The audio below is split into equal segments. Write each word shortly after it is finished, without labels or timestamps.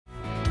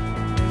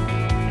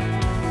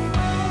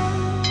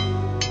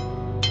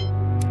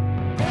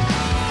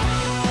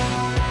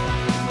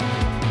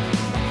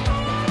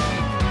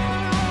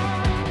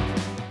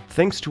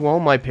Thanks to all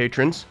my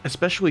patrons,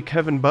 especially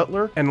Kevin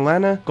Butler and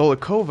Lana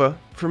Golikova,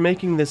 for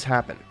making this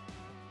happen.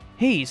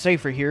 Hey,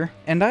 Cypher here,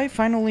 and I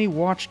finally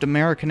watched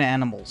American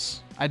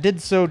Animals. I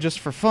did so just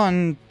for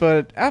fun,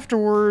 but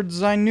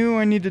afterwards I knew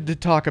I needed to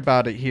talk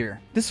about it here.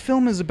 This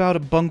film is about a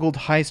bungled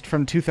heist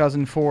from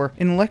 2004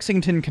 in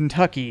Lexington,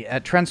 Kentucky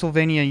at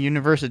Transylvania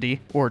University,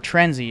 or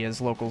Transy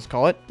as locals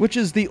call it, which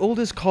is the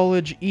oldest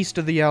college east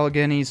of the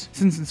Alleghenies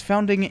since its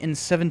founding in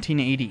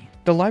 1780.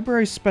 The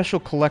library's special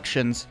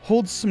collections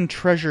holds some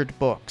treasured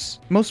books,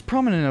 most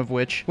prominent of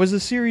which was a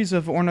series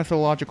of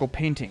ornithological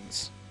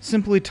paintings.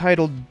 Simply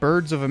titled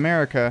Birds of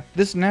America,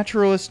 this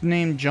naturalist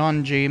named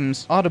John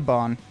James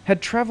Audubon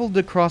had traveled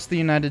across the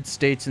United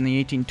States in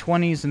the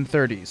 1820s and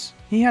 30s.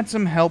 He had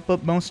some help,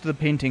 but most of the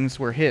paintings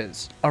were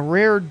his. A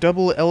rare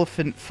double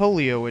elephant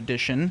folio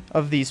edition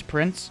of these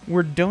prints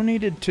were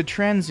donated to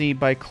Transy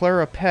by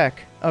Clara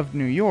Peck of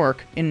New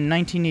York in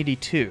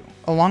 1982.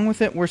 Along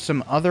with it were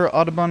some other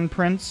Audubon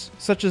prints,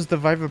 such as the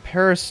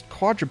viviparous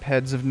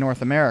quadrupeds of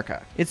North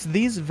America. It's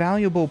these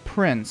valuable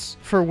prints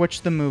for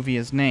which the movie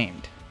is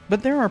named.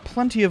 But there are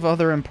plenty of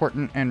other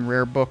important and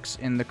rare books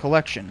in the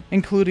collection,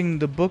 including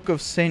the Book of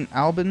St.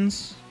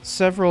 Albans,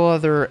 several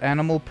other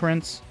animal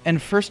prints,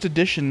 and first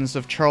editions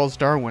of Charles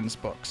Darwin's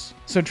books.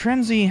 So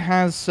Transy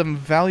has some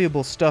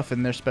valuable stuff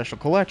in their special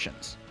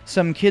collections.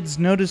 Some kids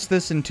noticed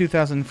this in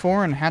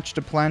 2004 and hatched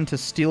a plan to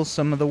steal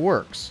some of the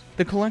works.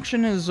 The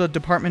collection is a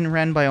department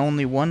ran by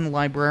only one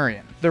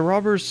librarian. The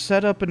robbers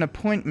set up an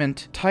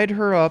appointment, tied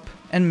her up,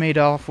 and made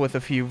off with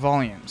a few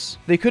volumes.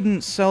 They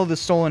couldn't sell the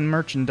stolen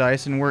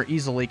merchandise and were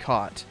easily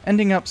caught,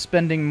 ending up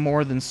spending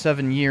more than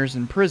 7 years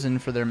in prison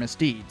for their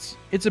misdeeds.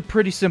 It's a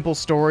pretty simple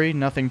story,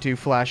 nothing too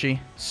flashy.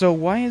 So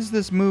why is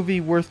this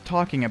movie worth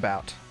talking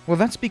about? Well,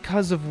 that's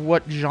because of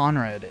what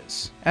genre it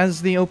is.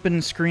 As the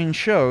open screen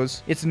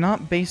shows, it's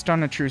not based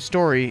on a true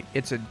story,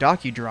 it's a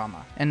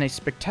docudrama, and a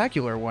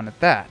spectacular one at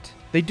that.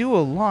 They do a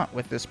lot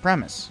with this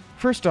premise.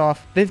 First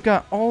off, they've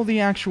got all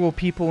the actual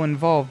people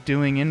involved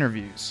doing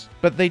interviews,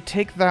 but they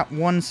take that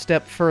one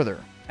step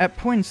further. At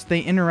points,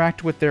 they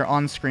interact with their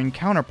on-screen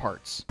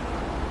counterparts.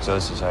 So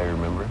this is how you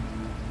remember it?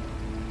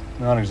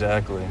 Not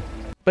exactly.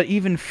 But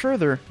even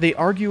further, they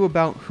argue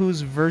about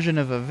whose version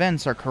of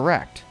events are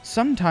correct,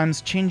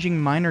 sometimes changing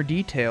minor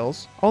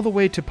details, all the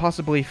way to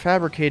possibly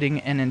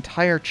fabricating an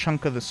entire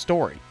chunk of the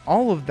story.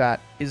 All of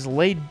that is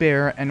laid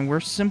bare, and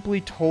we're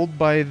simply told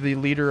by the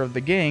leader of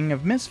the gang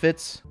of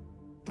misfits,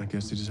 I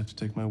guess you just have to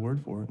take my word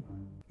for it.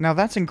 Now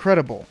that's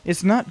incredible.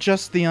 It's not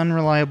just the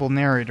unreliable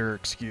narrator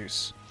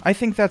excuse. I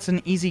think that's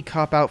an easy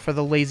cop-out for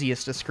the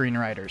laziest of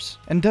screenwriters,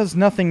 and does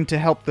nothing to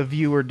help the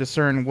viewer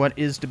discern what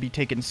is to be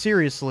taken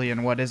seriously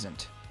and what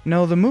isn't.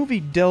 No, the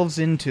movie delves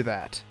into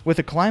that, with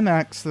a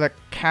climax that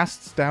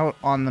casts doubt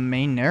on the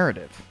main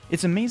narrative.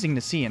 It's amazing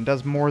to see and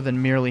does more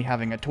than merely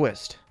having a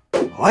twist.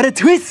 What a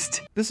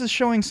twist! This is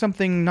showing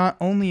something not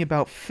only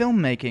about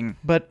filmmaking,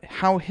 but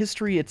how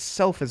history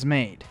itself is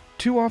made.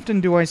 Too often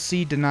do I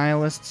see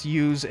denialists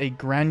use a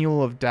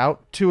granule of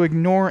doubt to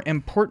ignore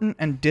important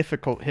and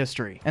difficult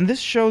history, and this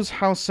shows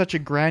how such a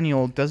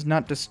granule does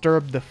not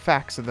disturb the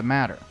facts of the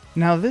matter.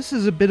 Now this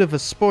is a bit of a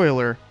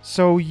spoiler,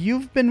 so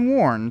you've been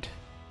warned.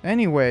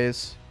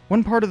 Anyways,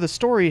 one part of the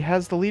story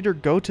has the leader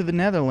go to the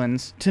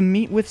Netherlands to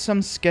meet with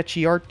some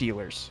sketchy art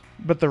dealers,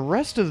 but the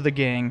rest of the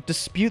gang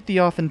dispute the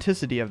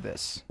authenticity of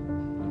this.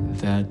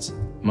 That's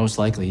most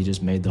likely he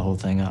just made the whole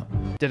thing up.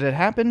 Did it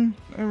happen?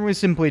 We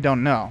simply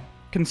don't know.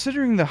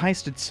 Considering the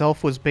heist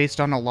itself was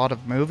based on a lot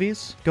of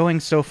movies, going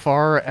so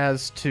far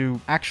as to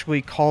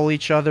actually call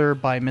each other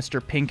by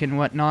Mr. Pink and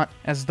whatnot,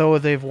 as though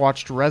they've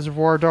watched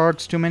Reservoir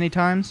Dogs too many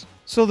times.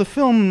 So the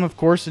film, of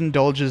course,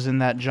 indulges in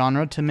that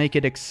genre to make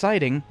it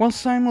exciting, while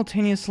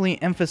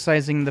simultaneously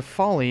emphasizing the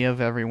folly of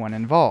everyone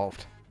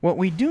involved. What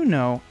we do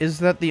know is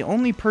that the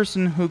only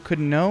person who could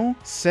know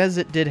says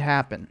it did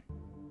happen.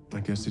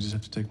 I guess you just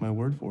have to take my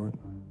word for it.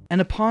 And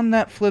upon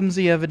that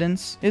flimsy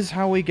evidence is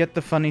how we get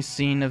the funny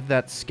scene of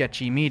that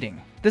sketchy meeting.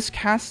 This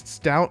casts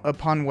doubt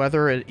upon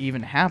whether it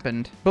even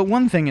happened, but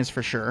one thing is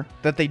for sure,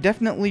 that they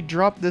definitely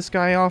dropped this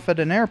guy off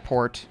at an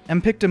airport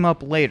and picked him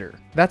up later.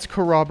 That's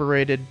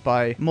corroborated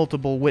by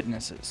multiple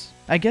witnesses.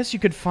 I guess you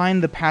could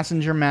find the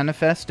passenger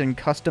manifest and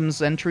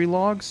customs entry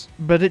logs,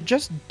 but it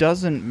just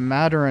doesn't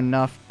matter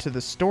enough to the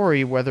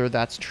story whether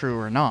that's true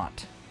or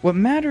not. What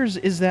matters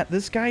is that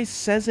this guy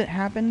says it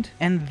happened,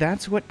 and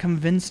that's what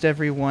convinced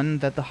everyone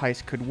that the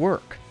heist could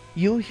work.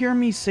 You'll hear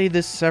me say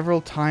this several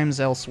times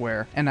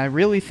elsewhere, and I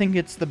really think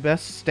it's the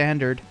best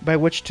standard by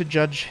which to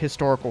judge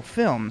historical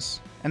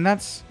films, and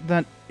that's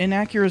that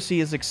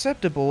inaccuracy is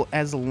acceptable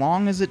as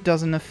long as it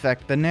doesn't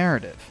affect the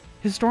narrative.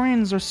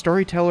 Historians are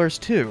storytellers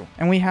too,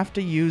 and we have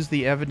to use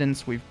the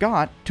evidence we've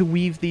got to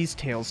weave these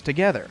tales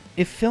together.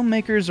 If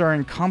filmmakers are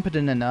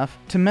incompetent enough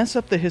to mess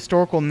up the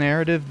historical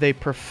narrative they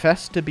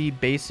profess to be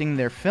basing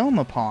their film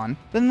upon,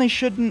 then they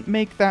shouldn't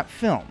make that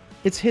film.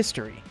 It's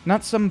history,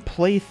 not some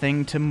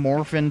plaything to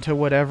morph into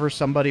whatever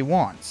somebody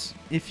wants.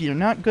 If you're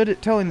not good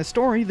at telling the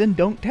story, then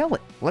don't tell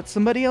it. Let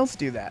somebody else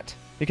do that.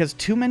 Because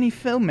too many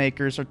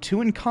filmmakers are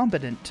too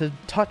incompetent to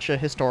touch a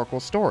historical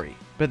story.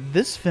 but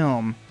this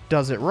film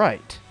does it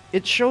right.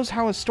 It shows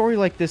how a story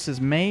like this is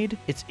made,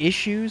 its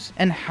issues,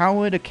 and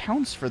how it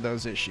accounts for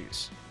those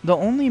issues. The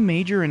only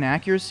major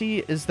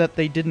inaccuracy is that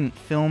they didn't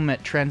film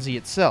at Transy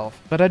itself,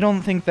 but I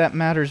don't think that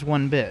matters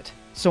one bit.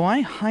 So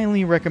I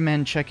highly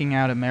recommend checking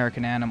out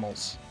American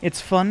Animals. It's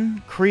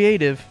fun,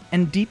 creative,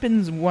 and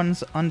deepens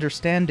one's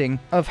understanding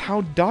of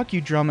how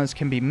docudramas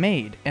can be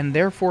made, and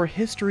therefore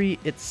history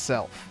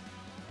itself.